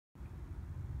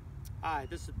Hi,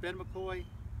 this is Ben McCoy,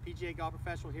 PGA Golf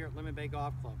Professional here at Lemon Bay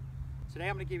Golf Club. Today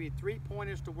I'm going to give you 3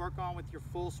 pointers to work on with your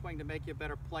full swing to make you a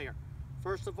better player.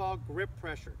 First of all, grip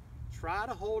pressure. Try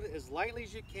to hold it as lightly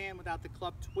as you can without the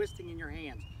club twisting in your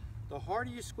hands. The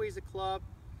harder you squeeze the club,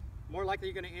 more likely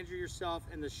you're going to injure yourself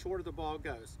and the shorter the ball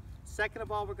goes. Second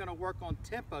of all, we're going to work on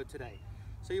tempo today.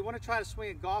 So you want to try to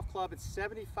swing a golf club at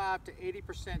 75 to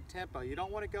 80% tempo. You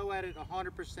don't want to go at it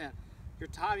 100%. Your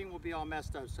timing will be all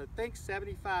messed up. So think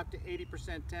 75 to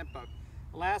 80% tempo.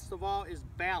 Last of all is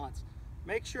balance.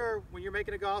 Make sure when you're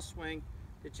making a golf swing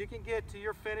that you can get to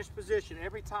your finished position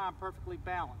every time perfectly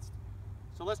balanced.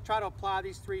 So let's try to apply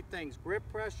these 3 things: grip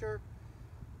pressure,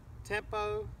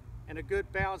 tempo, and a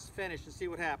good balanced finish, and see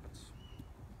what happens.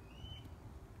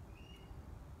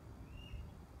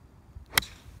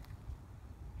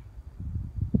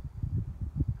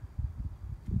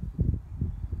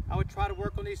 I would try to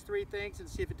work on these 3 things and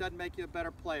see if it doesn't make you a better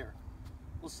player.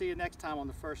 We'll see you next time on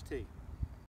the first tee.